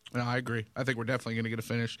 No, I agree. I think we're definitely going to get a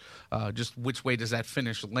finish. Just which way does that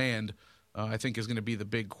finish land? I think is going to be the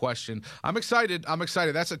big question. I'm excited.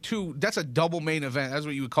 That's a double main event. That's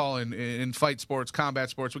what you would call in fight sports, combat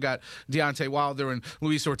sports. We got Deontay Wilder and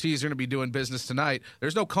Luis Ortiz are going to be doing business tonight.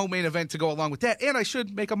 There's no co-main event to go along with that. And I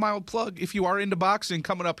should make a mild plug. If you are into boxing,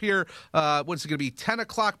 coming up here, what's it going to be? 10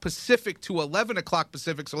 o'clock Pacific to 11 o'clock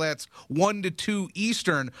Pacific. So that's 1 to 2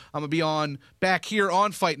 Eastern. I'm going to be back here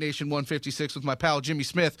on Fight Nation 156 with my pal Jimmy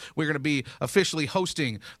Smith. We're going to be officially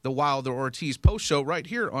hosting the Wilder Ortiz post show right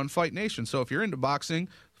here on Fight Nation. So if you're into boxing,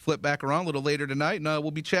 flip back around a little later tonight, and we'll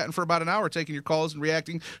be chatting for about an hour, taking your calls and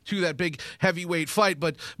reacting to that big heavyweight fight.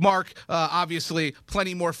 But, Mark, obviously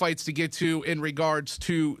plenty more fights to get to in regards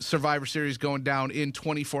to Survivor Series going down in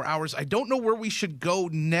 24 hours. I don't know where we should go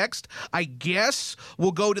next. I guess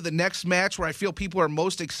we'll go to the next match where I feel people are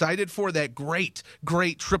most excited for, that great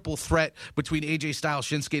triple threat between AJ Styles,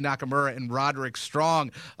 Shinsuke Nakamura, and Roderick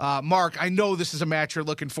Strong. Mark, I know this is a match you're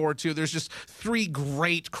looking forward to. There's just three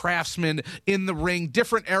great craftsmen in the ring,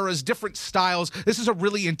 different eras, different styles. This is a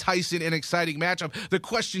really enticing and exciting matchup. The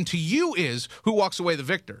question to you is, who walks away the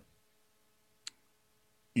victor?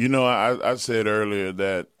 You know, I said earlier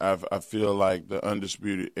that I feel like the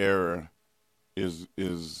Undisputed Era is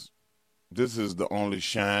this is the only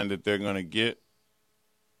shine that they're going to get.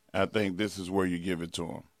 I think this is where you give it to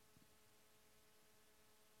them.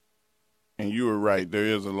 And you were right. There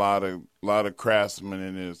is a lot of craftsmen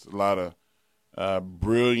in this, a lot of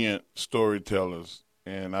brilliant storytellers.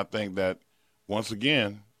 And I think that, once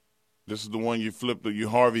again, this is the one you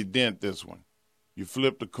Harvey Dent this one. You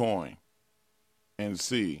flip the coin and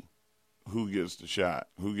see who gets the shot,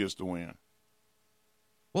 who gets the win.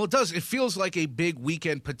 Well, it does. It feels like a big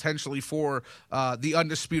weekend potentially for the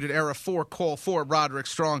Undisputed Era, for Cole, for Roderick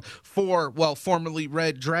Strong, for, formerly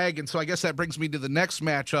Red Dragon. So I guess that brings me to the next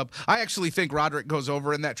matchup. I actually think Roderick goes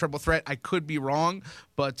over in that triple threat. I could be wrong,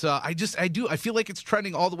 but I feel like it's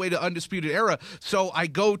trending all the way to Undisputed Era. So I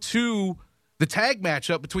go to the tag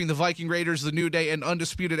matchup between the Viking Raiders, the New Day, and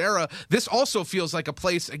Undisputed Era. This also feels like a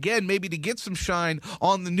place, again, maybe to get some shine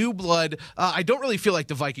on the new blood. I don't really feel like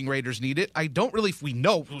the Viking Raiders need it.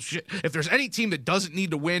 If there's any team that doesn't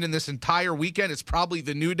need to win in this entire weekend, it's probably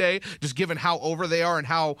the New Day, just given how over they are and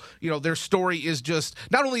how, their story is just,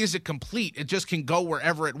 not only is it complete, it just can go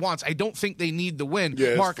wherever it wants. I don't think they need the win.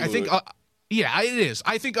 Yeah, Mark, I think... Yeah, it is.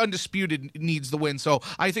 I think Undisputed needs the win, so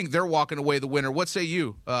I think they're walking away the winner. What say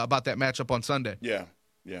you about that matchup on Sunday? Yeah.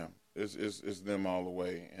 It's them all the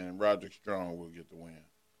way, and Roderick Strong will get the win.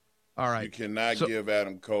 All right. You cannot give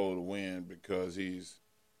Adam Cole the win because he's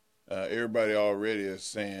everybody already is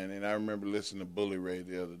saying, and I remember listening to Bully Ray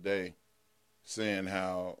the other day saying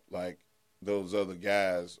how, those other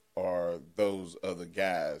guys are those other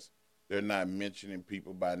guys. They're not mentioning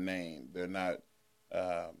people by name. They're not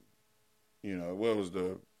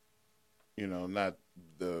not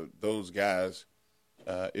those guys,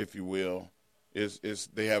 if you will, is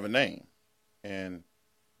they have a name. And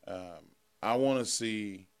I want to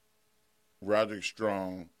see Roderick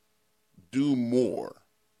Strong do more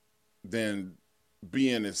than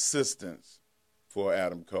be an assistance for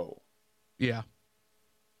Adam Cole. Yeah.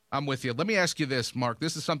 I'm with you. Let me ask you this, Mark.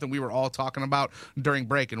 This is something we were all talking about during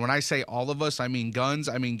break. And when I say all of us, I mean Guns,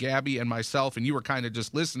 I mean Gabby and myself. And you were kind of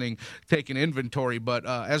just listening, taking inventory. But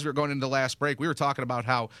as we were going into last break, we were talking about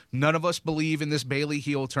how none of us believe in this Bayley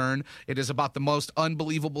heel turn. It is about the most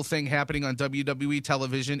unbelievable thing happening on WWE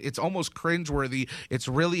television. It's almost cringeworthy. It's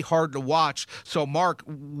really hard to watch. So, Mark,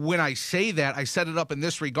 when I say that, I set it up in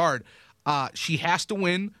this regard. She has to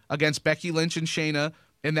win against Becky Lynch and Shayna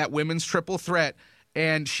in that women's triple threat.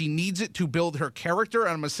 And she needs it to build her character.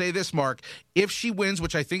 And I'm going to say this, Mark. If she wins,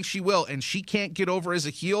 which I think she will, and she can't get over as a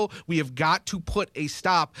heel, we have got to put a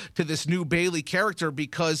stop to this new Bayley character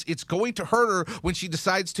because it's going to hurt her when she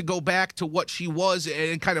decides to go back to what she was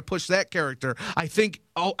and kind of push that character. I think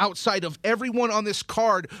outside of everyone on this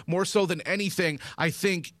card, more so than anything, I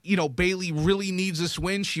think, Bayley really needs this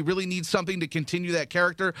win. She really needs something to continue that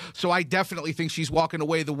character. So I definitely think she's walking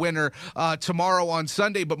away the winner tomorrow on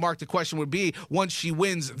Sunday. But, Mark, the question would be, once she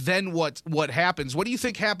wins, then what happens? What do you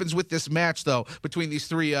think happens with this match, though, between these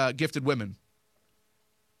three gifted women?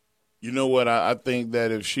 You know what? I think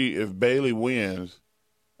that if Bayley wins,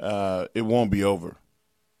 it won't be over.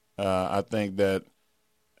 I think that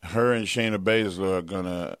her and Shayna Baszler are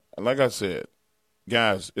gonna, like I said,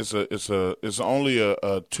 guys. It's only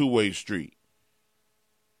a two-way street.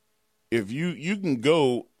 If you can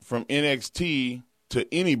go from NXT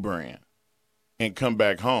to any brand and come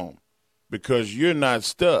back home because you're not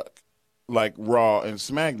stuck like Raw and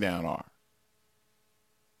SmackDown are.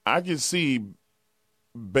 I can see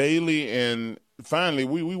Bayley and finally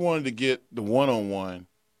we wanted to get the one-on-one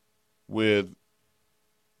with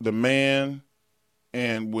the man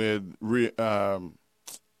and with I'm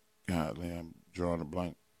drawing a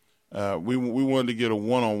blank. We wanted to get a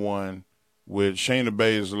one-on-one with Shayna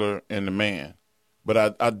Baszler and the man,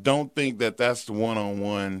 but I don't think that's the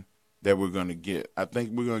one-on-one that we're going to get. I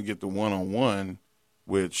think we're going to get the one-on-one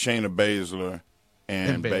with Shayna Baszler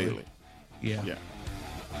and Bayley. Yeah.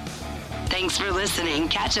 Thanks for listening.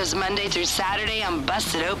 Catch us Monday through Saturday on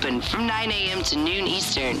Busted Open from 9 a.m. to noon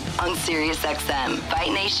Eastern on SiriusXM,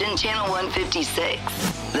 Fight Nation Channel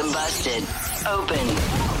 156. The Busted Open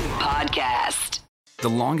Podcast. The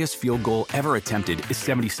longest field goal ever attempted is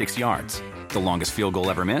 76 yards. The longest field goal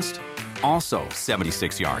ever missed? Also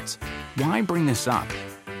 76 yards. Why bring this up?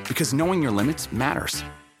 Because knowing your limits matters,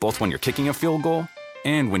 both when you're kicking a field goal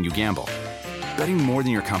and when you gamble. Betting more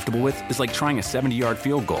than you're comfortable with is like trying a 70-yard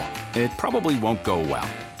field goal. It probably won't go well.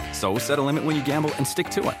 So set a limit when you gamble and stick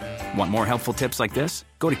to it. Want more helpful tips like this?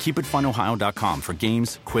 Go to keepitfunohio.com for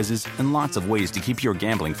games, quizzes, and lots of ways to keep your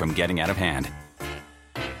gambling from getting out of hand.